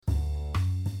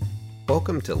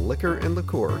Welcome to Liquor and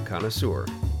Liqueur Connoisseur,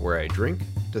 where I drink,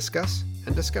 discuss,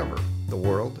 and discover the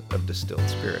world of distilled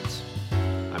spirits.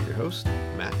 I'm your host,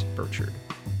 Matt Burchard.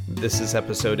 This is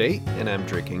episode 8, and I'm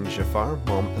drinking Jafar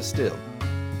Montpastil.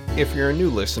 If you're a new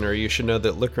listener, you should know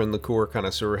that Liquor and Liqueur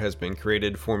Connoisseur has been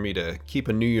created for me to keep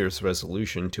a New Year's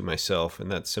resolution to myself, and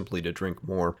that's simply to drink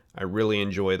more. I really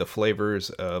enjoy the flavors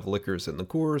of liquors and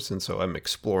liqueurs, and so I'm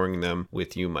exploring them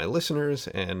with you, my listeners,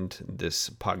 and this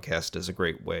podcast is a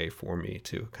great way for me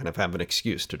to kind of have an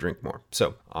excuse to drink more.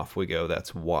 So off we go.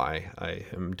 That's why I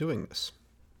am doing this.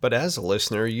 But as a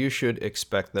listener, you should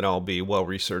expect that I'll be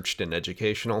well-researched and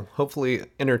educational, hopefully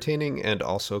entertaining and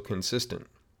also consistent.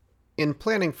 In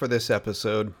planning for this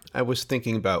episode, I was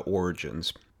thinking about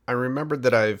origins. I remembered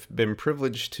that I've been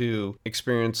privileged to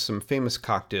experience some famous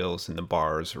cocktails in the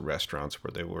bars or restaurants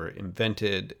where they were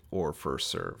invented or first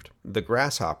served. The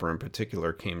Grasshopper in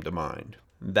particular came to mind.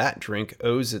 That drink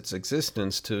owes its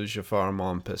existence to Jafar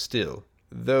Montpastil.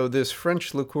 Though this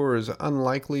French liqueur is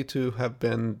unlikely to have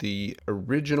been the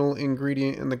original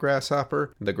ingredient in the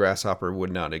Grasshopper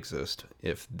would not exist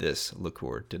if this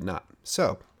liqueur did not.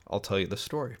 So, I'll tell you the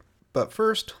story. But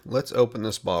first, let's open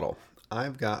this bottle.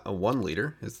 I've got a 1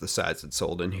 liter, is the size it's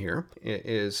sold in here. It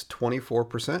is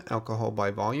 24% alcohol by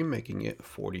volume, making it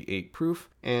 48 proof,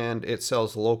 and it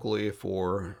sells locally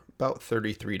for about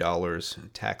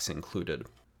 $33, tax included.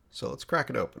 So let's crack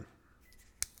it open.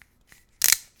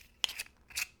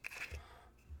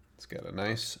 It's got a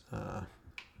nice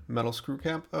metal screw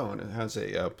cap. Oh, and it has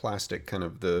a plastic kind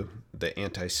of the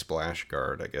anti-splash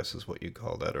guard, I guess is what you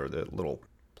call that, or the little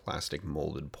plastic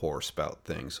molded pour spout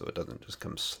thing so it doesn't just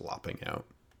come slopping out.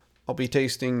 I'll be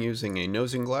tasting using a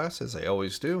nosing glass as I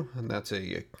always do, and that's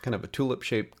a kind of a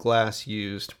tulip-shaped glass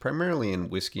used primarily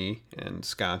in whiskey and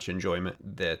scotch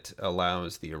enjoyment that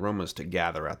allows the aromas to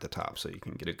gather at the top so you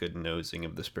can get a good nosing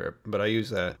of the spirit. But I use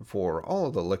that for all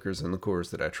of the liquors and liqueurs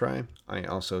that I try. I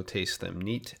also taste them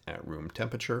neat at room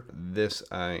temperature. This,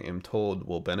 I am told,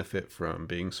 will benefit from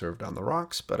being served on the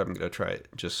rocks, but I'm going to try it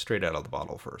just straight out of the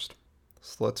bottle first.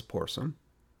 So let's pour some.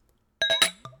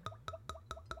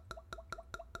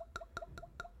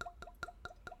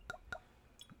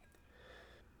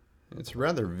 It's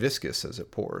rather viscous as it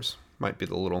pours. Might be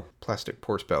the little plastic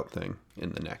pour spout thing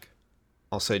in the neck.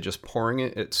 I'll say just pouring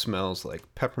it, it smells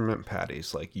like peppermint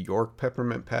patties, like York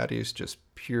peppermint patties, just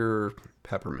pure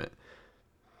peppermint.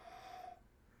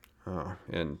 Oh,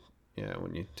 and yeah,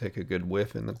 when you take a good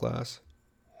whiff in the glass.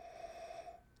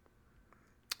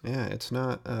 Yeah, it's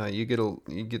not, you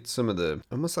get some of the,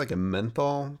 almost like a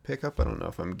menthol pickup. I don't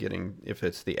know if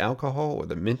it's the alcohol or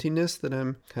the mintiness that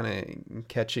I'm kind of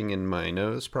catching in my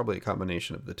nose. Probably a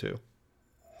combination of the two.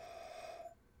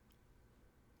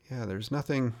 Yeah, there's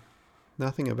nothing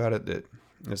about it that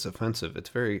is offensive. It's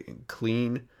very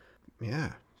clean.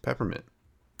 Yeah, peppermint.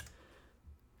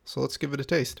 So let's give it a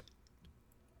taste.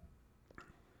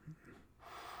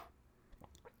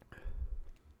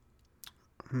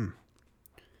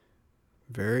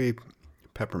 Very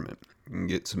peppermint. You can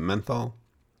get some menthol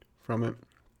from it.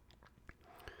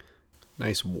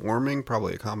 Nice warming,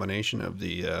 probably a combination of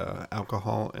the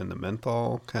alcohol and the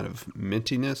menthol kind of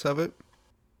mintiness of it.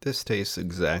 This tastes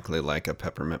exactly like a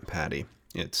peppermint patty.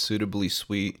 It's suitably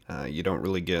sweet. You don't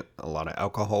really get a lot of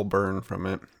alcohol burn from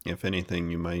it. If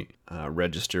anything, you might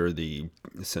register the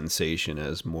sensation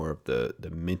as more of the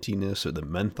mintiness or the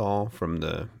menthol from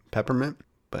the peppermint,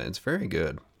 but it's very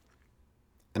good.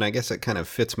 And I guess it kind of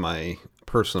fits my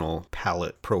personal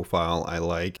palate profile. I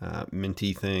like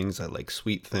minty things. I like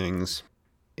sweet things.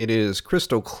 It is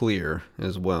crystal clear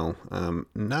as well.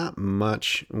 Not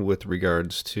much with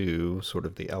regards to sort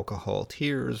of the alcohol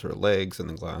tears or legs in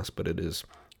the glass, but it is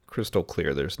crystal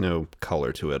clear. There's no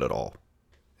color to it at all.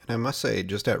 And I must say,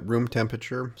 just at room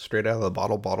temperature, straight out of the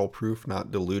bottle proof, not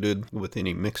diluted with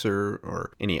any mixer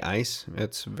or any ice,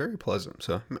 it's very pleasant.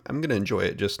 So I'm going to enjoy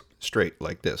it just straight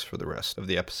like this for the rest of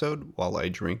the episode while I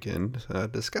drink and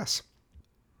discuss.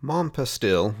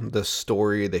 Montpastil, the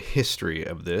story, the history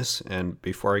of this, and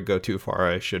before I go too far,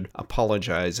 I should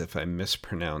apologize if I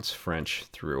mispronounce French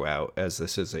throughout, as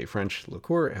this is a French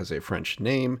liqueur, it has a French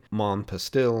name.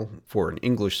 Montpastil, for an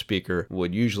English speaker,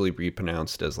 would usually be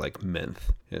pronounced as like menthe.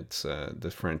 It's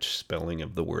the French spelling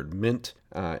of the word mint,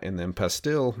 and then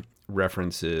pastil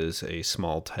references a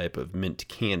small type of mint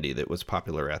candy that was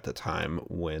popular at the time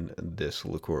when this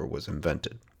liqueur was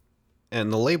invented. And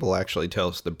the label actually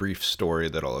tells the brief story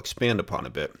that I'll expand upon a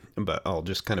bit, but I'll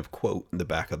just kind of quote the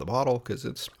back of the bottle because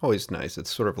it's always nice.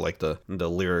 It's sort of like the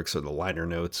lyrics or the liner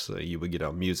notes you would get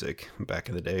on music back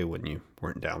in the day when you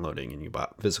weren't downloading and you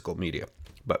bought physical media.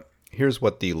 But here's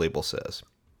what the label says.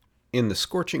 In the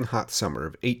scorching hot summer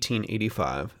of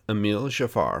 1885, Émile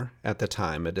Jaffar, at the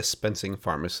time a dispensing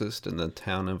pharmacist in the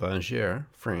town of Angers,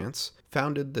 France,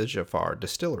 founded the Jaffar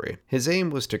Distillery. His aim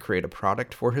was to create a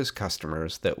product for his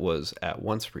customers that was at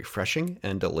once refreshing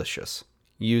and delicious.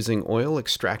 Using oil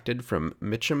extracted from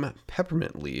Mitcham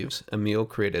peppermint leaves, Émile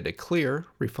created a clear,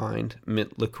 refined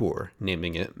mint liqueur,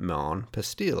 naming it Mon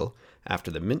Pastil,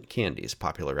 after the mint candies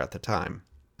popular at the time.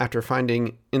 After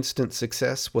finding instant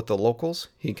success with the locals,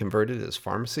 he converted his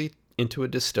pharmacy into a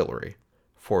distillery.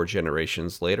 4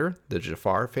 generations later, the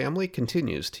Jaffar family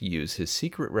continues to use his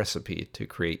secret recipe to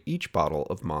create each bottle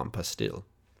of Mon Pastil.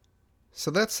 So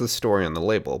that's the story on the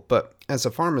label, but as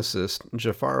a pharmacist,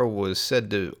 Jaffar was said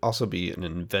to also be an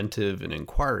inventive and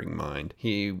inquiring mind.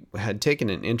 He had taken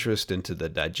an interest into the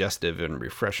digestive and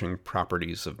refreshing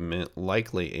properties of mint,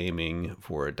 likely aiming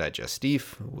for a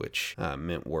digestif, which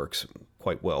mint works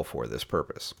quite well for this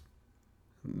purpose.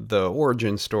 The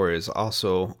origin story is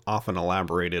also often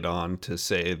elaborated on to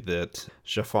say that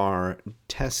Jaffar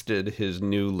tested his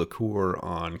new liqueur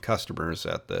on customers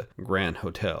at the Grand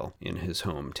Hotel in his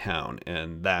hometown,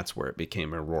 and that's where it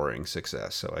became a roaring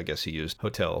success. So I guess he used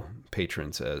hotel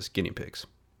patrons as guinea pigs.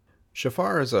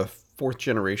 Jaffar is a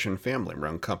 4th-generation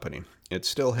family-run company. It's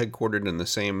still headquartered in the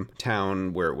same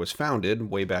town where it was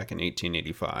founded way back in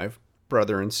 1885.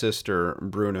 Brother and sister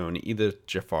Bruno and Edith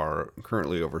Jaffar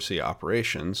currently oversee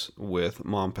operations, with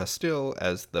Mon Pastil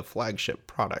as the flagship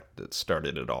product that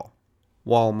started it all.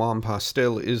 While Mon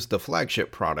Pastil is the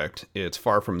flagship product, it's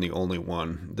far from the only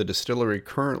one. The distillery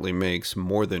currently makes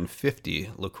more than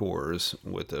 50 liqueurs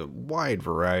with a wide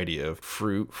variety of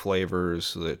fruit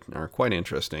flavors that are quite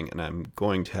interesting, and I'm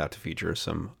going to have to feature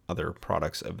some other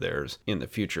products of theirs in the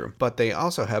future. But they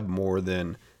also have more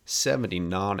than 70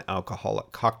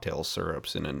 non-alcoholic cocktail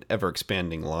syrups in an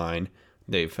ever-expanding line.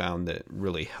 They've found that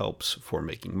really helps for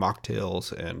making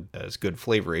mocktails and as good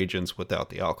flavor agents without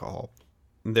the alcohol.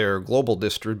 Their global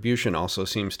distribution also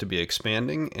seems to be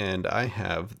expanding, and I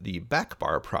have the Back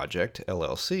Bar Project,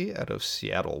 LLC, out of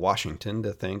Seattle, Washington,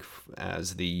 to thank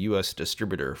as the U.S.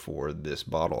 distributor for this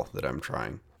bottle that I'm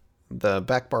trying. The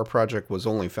Back Bar Project was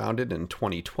only founded in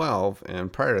 2012,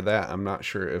 and prior to that, I'm not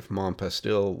sure if Mon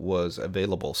Pastil was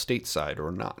available stateside or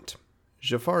not.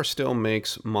 Jaffar still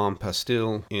makes Mon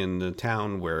Pastil in the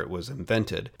town where it was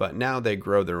invented, but now they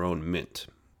grow their own mint.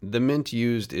 The mint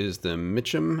used is the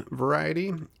Mitcham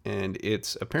variety, and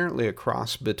it's apparently a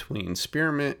cross between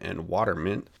spearmint and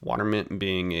watermint. Watermint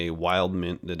being a wild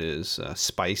mint that is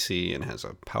spicy and has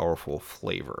a powerful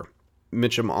flavor.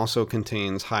 Mitcham also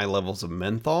contains high levels of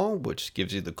menthol, which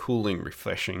gives you the cooling,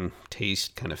 refreshing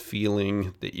taste kind of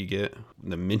feeling that you get,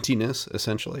 the mintiness,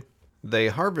 essentially. They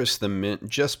harvest the mint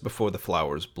just before the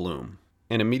flowers bloom,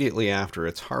 and immediately after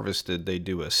it's harvested, they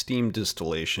do a steam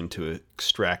distillation to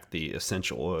extract the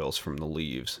essential oils from the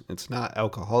leaves. It's not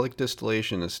alcoholic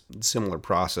distillation, it's a similar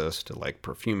process to like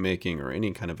perfume making or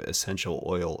any kind of essential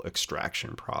oil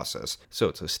extraction process. So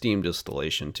it's a steam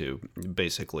distillation to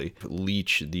basically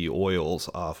leach the oils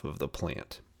off of the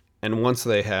plant. And once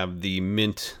they have the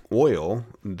mint oil,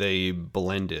 they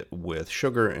blend it with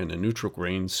sugar and a neutral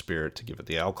grain spirit to give it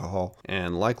the alcohol,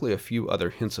 and likely a few other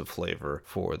hints of flavor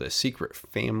for the secret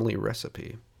family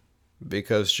recipe.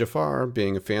 Because Jaffar,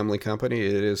 being a family company,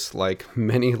 it is like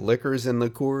many liquors and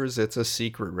liqueurs, it's a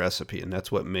secret recipe, and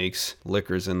that's what makes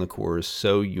liquors and liqueurs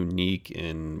so unique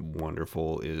and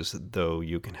wonderful, is though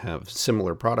you can have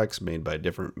similar products made by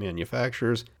different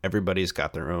manufacturers, everybody's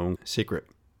got their own secret.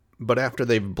 But after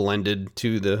they've blended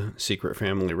to the secret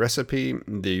family recipe,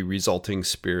 the resulting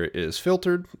spirit is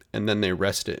filtered, and then they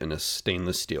rest it in a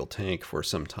stainless steel tank for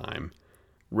some time.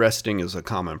 Resting is a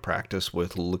common practice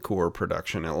with liqueur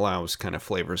production. It allows kind of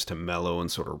flavors to mellow and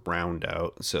sort of round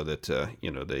out so that,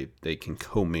 they can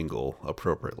commingle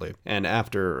appropriately. And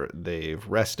after they've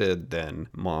rested, then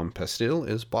Mon Pastil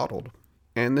is bottled.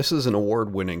 And this is an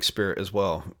award-winning spirit as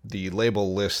well. The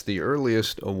label lists the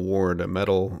earliest award, a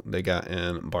medal they got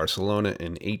in Barcelona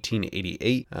in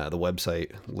 1888. The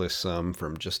website lists some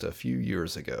from just a few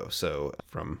years ago. So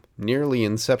from nearly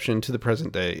inception to the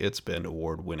present day, it's been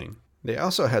award-winning. They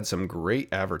also had some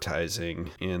great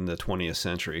advertising in the 20th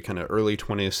century, kind of early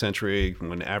 20th century,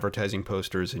 when advertising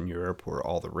posters in Europe were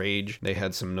all the rage. They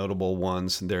had some notable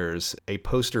ones. There's a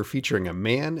poster featuring a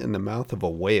man in the mouth of a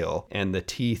whale, and the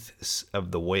teeth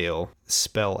of the whale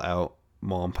spell out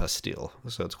Mon Pastil.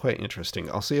 So it's quite interesting.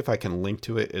 I'll see if I can link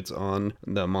to it. It's on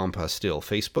the Mon Pastil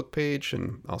Facebook page,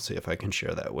 and I'll see if I can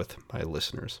share that with my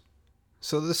listeners.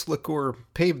 So this liqueur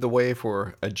paved the way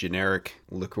for a generic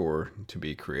liqueur to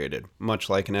be created.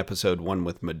 Much like in episode 1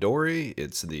 with Midori,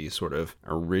 it's the sort of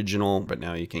original, but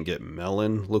now you can get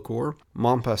melon liqueur.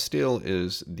 Montpastil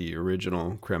is the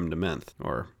original creme de menthe,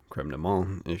 or creme de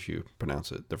menthe, if you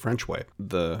pronounce it the French way.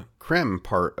 The creme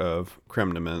part of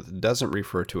creme de menthe doesn't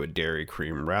refer to a dairy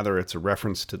cream. Rather, it's a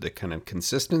reference to the kind of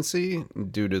consistency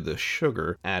due to the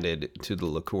sugar added to the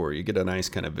liqueur. You get a nice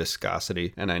kind of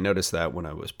viscosity, and I noticed that when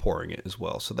I was pouring it as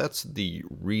well. So that's the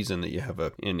reason that you have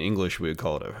in English, we would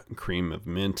call it a cream of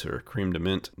mint or creme de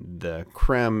menthe. The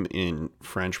creme in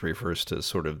French refers to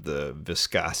sort of the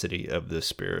viscosity of the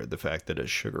spirit, the fact that it's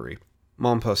sugary.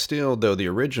 Montpastil, though the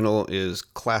original, is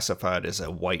classified as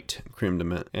a white creme de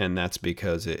menthe, and that's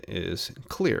because it is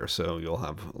clear. So you'll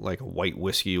have like a white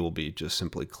whiskey will be just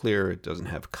simply clear. It doesn't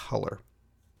have color.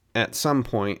 At some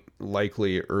point,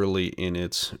 likely early in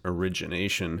its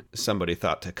origination, somebody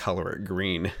thought to color it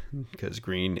green because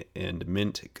green and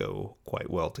mint go quite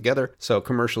well together. So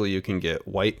commercially you can get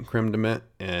white creme de menthe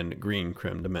and green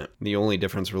creme de menthe. The only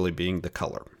difference really being the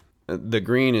color. The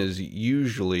green is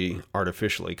usually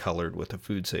artificially colored with a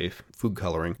food-safe food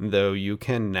coloring, though you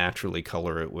can naturally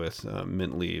color it with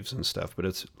mint leaves and stuff, but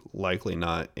it's likely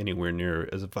not anywhere near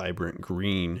as vibrant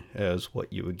green as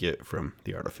what you would get from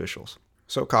the artificials.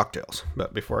 So cocktails,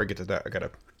 but before I get to that, I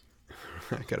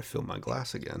gotta fill my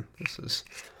glass again. This is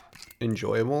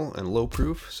enjoyable and low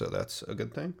proof, so that's a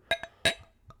good thing. All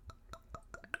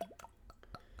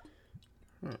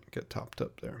right, get topped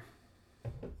up there.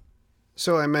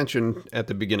 So I mentioned at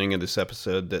the beginning of this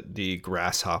episode that the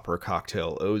grasshopper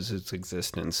cocktail owes its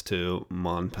existence to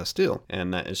Montpastil,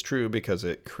 and that is true because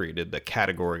it created the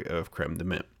category of creme de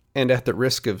menthe. And at the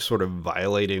risk of sort of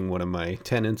violating one of my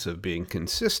tenets of being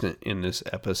consistent in this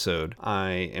episode,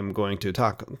 I am going to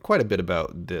talk quite a bit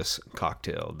about this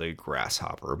cocktail, the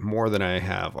grasshopper, more than I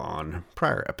have on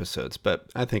prior episodes, but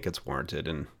I think it's warranted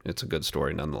and it's a good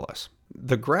story nonetheless.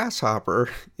 The grasshopper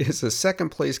is a second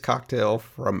place cocktail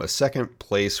from a second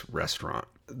place restaurant.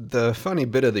 The funny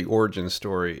bit of the origin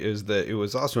story is that it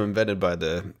was also invented by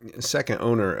the second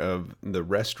owner of the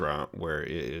restaurant where it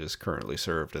is currently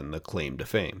served and the claim to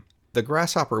fame. The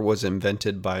grasshopper was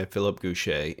invented by Philip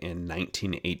Goucher in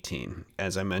 1918.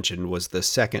 As I mentioned, was the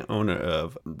second owner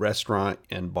of restaurant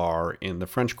and bar in the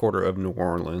French Quarter of New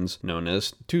Orleans known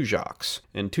as Tujague's.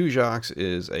 And Tujague's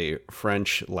is a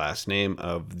French last name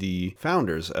of the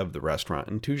founders of the restaurant.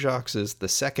 And Tujague's is the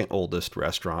second oldest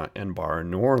restaurant and bar in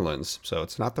New Orleans. So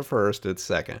it's not the first, it's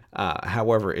second.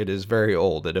 However, it is very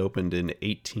old. It opened in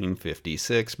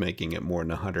 1856, making it more than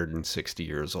 160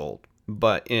 years old.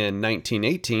 But in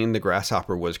 1918, the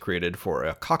grasshopper was created for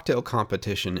a cocktail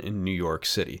competition in New York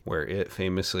City, where it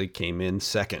famously came in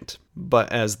second. But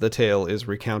as the tale is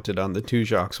recounted on the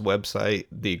Tujague's website,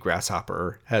 the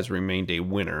grasshopper has remained a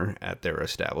winner at their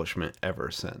establishment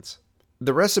ever since.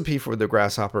 The recipe for the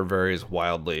grasshopper varies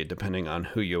wildly depending on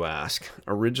who you ask.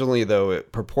 Originally, though,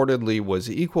 it purportedly was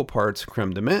equal parts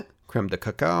creme de menthe, creme de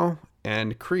cacao,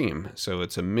 and cream, so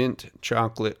it's a mint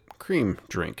chocolate cream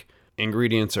drink.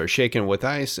 Ingredients are shaken with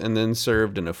ice and then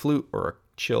served in a flute or a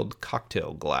chilled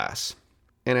cocktail glass.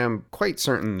 And I'm quite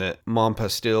certain that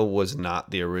Montpastil was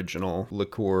not the original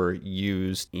liqueur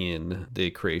used in the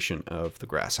creation of the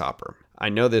grasshopper. I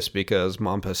know this because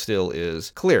Montpastil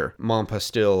is clear.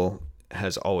 Montpastil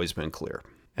has always been clear.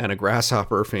 And a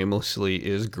grasshopper famously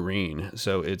is green.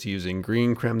 So it's using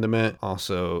green creme de menthe,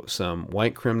 also some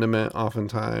white creme de menthe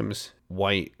oftentimes,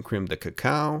 white creme de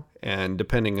cacao, and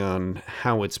depending on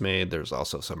how it's made, there's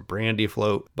also some brandy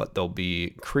float, but there'll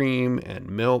be cream and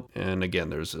milk, and again,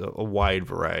 there's a wide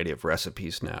variety of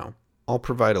recipes now. I'll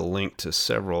provide a link to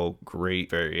several great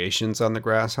variations on the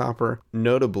grasshopper.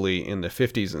 Notably, in the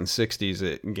 50s and 60s,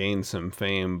 it gained some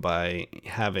fame by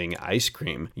having ice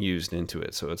cream used into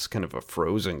it. So it's kind of a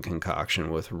frozen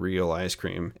concoction with real ice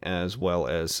cream as well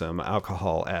as some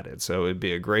alcohol added. So it'd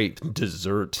be a great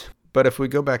dessert. But if we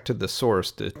go back to the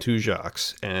source, the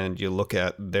Tujague's, and you look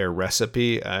at their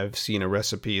recipe, I've seen a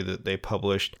recipe that they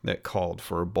published that called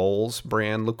for Bols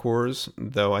brand liqueurs,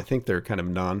 though I think they're kind of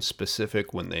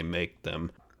non-specific when they make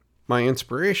them. My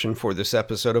inspiration for this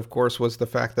episode, of course, was the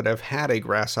fact that I've had a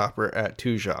grasshopper at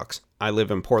Tujague's. I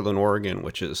live in Portland, Oregon,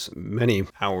 which is many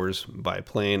hours by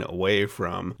plane away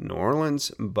from New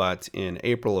Orleans, but in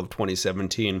April of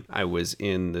 2017, I was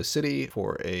in the city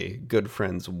for a good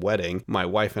friend's wedding. My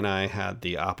wife and I had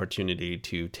the opportunity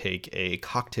to take a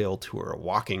cocktail tour, a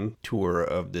walking tour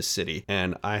of the city,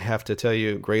 and I have to tell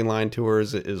you, Gray Line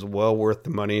Tours is well worth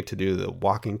the money to do the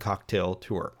walking cocktail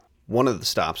tour. One of the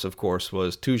stops, of course,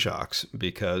 was Tujague's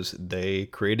because they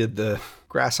created the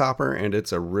Grasshopper, and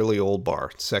it's a really old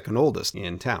bar, second oldest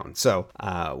in town. So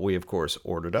we, of course,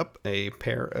 ordered up a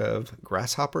pair of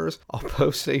Grasshoppers. I'll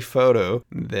post a photo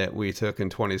that we took in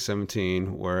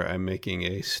 2017 where I'm making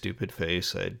a stupid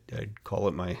face. I'd call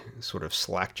it my sort of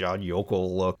slack-jawed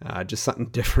yokel look, just something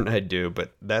different I'd do,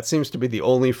 but that seems to be the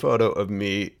only photo of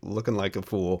me looking like a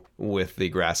fool with the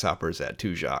Grasshoppers at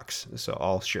Two Jacques. So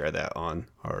I'll share that on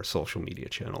our social media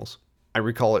channels. I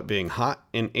recall it being hot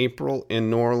in April in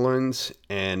New Orleans,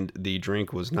 and the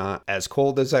drink was not as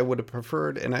cold as I would have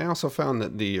preferred. And I also found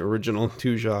that the original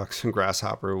Two Jacques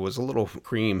Grasshopper was a little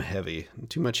cream heavy,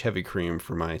 too much heavy cream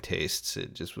for my tastes.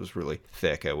 It just was really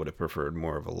thick. I would have preferred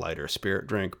more of a lighter spirit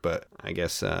drink, but I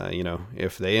guess,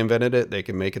 if they invented it, they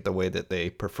can make it the way that they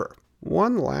prefer.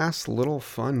 One last little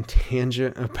fun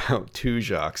tangent about Two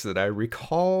Jacques that I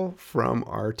recall from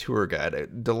our tour guide, a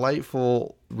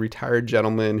delightful retired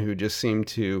gentleman who just seemed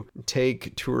to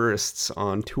take tourists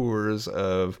on tours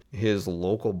of his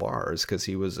local bars because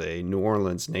he was a New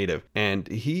Orleans native. And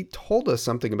he told us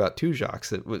something about Two Jacques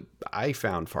that I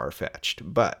found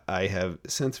far-fetched, but I have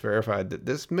since verified that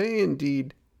this may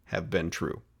indeed have been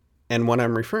true. And what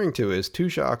I'm referring to is Two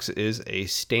Jacques is a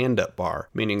stand-up bar,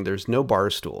 meaning there's no bar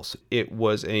stools. It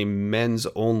was a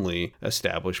men's-only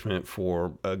establishment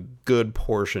for a good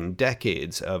portion,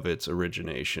 decades of its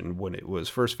origination. When it was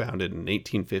first founded in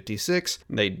 1856,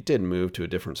 they did move to a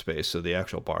different space, so the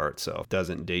actual bar itself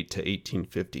doesn't date to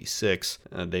 1856.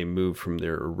 They moved from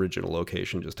their original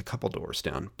location just a couple doors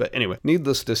down. But anyway,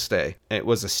 needless to say, it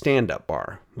was a stand-up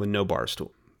bar with no bar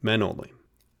stool, men only.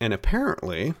 And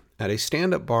apparently, at a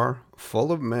stand-up bar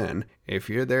full of men, if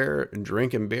you're there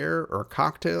drinking beer or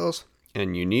cocktails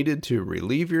and you needed to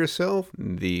relieve yourself,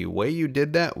 the way you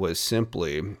did that was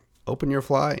simply open your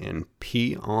fly and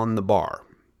pee on the bar.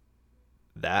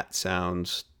 That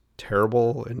sounds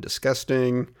terrible and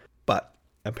disgusting, but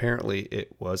apparently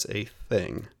it was a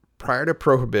thing. Prior to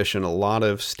Prohibition, a lot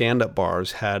of stand-up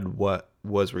bars had what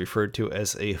was referred to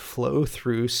as a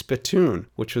flow-through spittoon,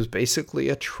 which was basically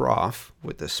a trough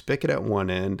with a spigot at one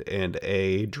end and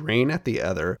a drain at the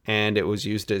other, and it was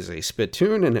used as a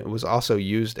spittoon, and it was also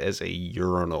used as a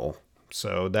urinal.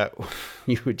 So that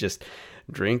you would just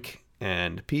drink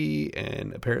and pee,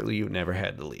 and apparently you never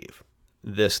had to leave.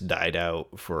 This died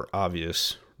out for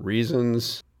obvious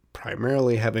reasons.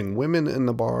 Primarily having women in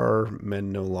the bar,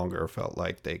 men no longer felt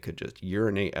like they could just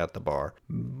urinate at the bar,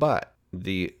 but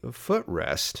the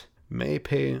footrest may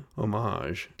pay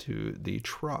homage to the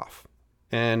trough.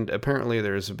 And apparently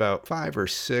there's about 5 or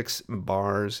 6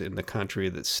 bars in the country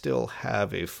that still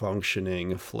have a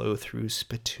functioning flow-through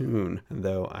spittoon,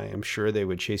 though I am sure they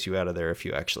would chase you out of there if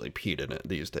you actually peed in it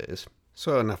these days.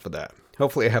 So enough of that.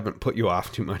 Hopefully I haven't put you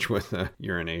off too much with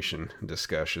urination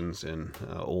discussions and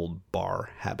old bar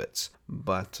habits.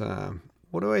 But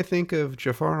what do I think of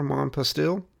Jafar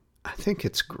Montpastil? I think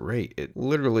it's great. It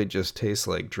literally just tastes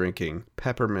like drinking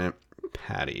peppermint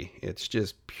patty. It's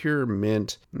just pure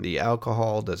mint. The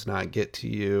alcohol does not get to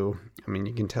you. I mean,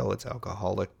 you can tell it's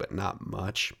alcoholic, but not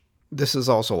much. This is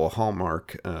also a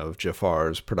hallmark of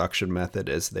Jafar's production method,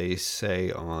 as they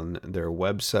say on their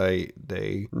website.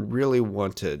 They really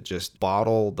want to just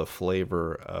bottle the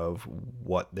flavor of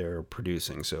what they're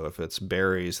producing. So if it's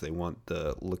berries, they want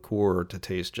the liqueur to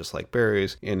taste just like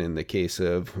berries. And in the case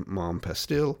of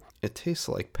Montpastil, it tastes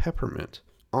like peppermint.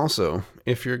 Also,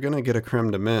 if you're going to get a creme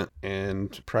de menthe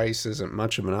and price isn't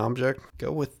much of an object,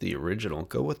 go with the original.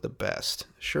 Go with the best.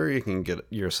 Sure, you can get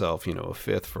yourself, a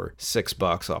fifth for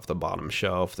 $6 off the bottom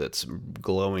shelf that's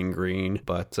glowing green.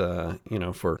 But,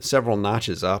 for several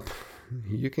notches up,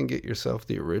 you can get yourself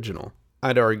the original.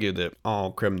 I'd argue that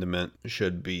all creme de menthe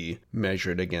should be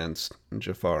measured against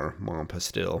Jafar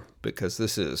Montpastil because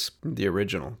this is the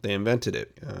original. They invented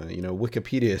it.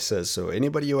 Wikipedia says so.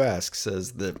 Anybody you ask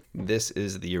says that this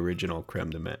is the original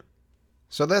creme de menthe.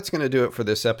 So that's going to do it for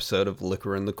this episode of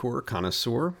Liquor and Liqueur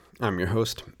Connoisseur. I'm your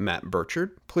host, Matt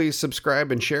Burchard. Please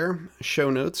subscribe and share.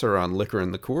 Show notes are on Liquor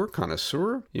and Liqueur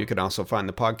Connoisseur. You can also find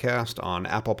the podcast on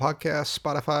Apple Podcasts,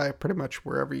 Spotify, pretty much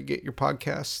wherever you get your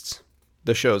podcasts.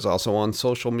 The show's also on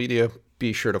social media.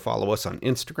 Be sure to follow us on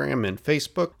Instagram and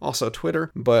Facebook, also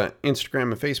Twitter, but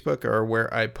Instagram and Facebook are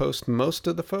where I post most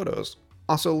of the photos.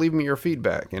 Also, leave me your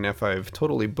feedback, and if I've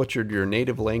totally butchered your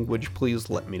native language,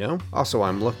 please let me know. Also,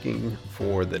 I'm looking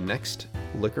for the next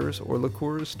liquors or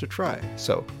liqueurs to try,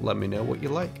 so let me know what you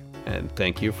like. And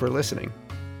thank you for listening.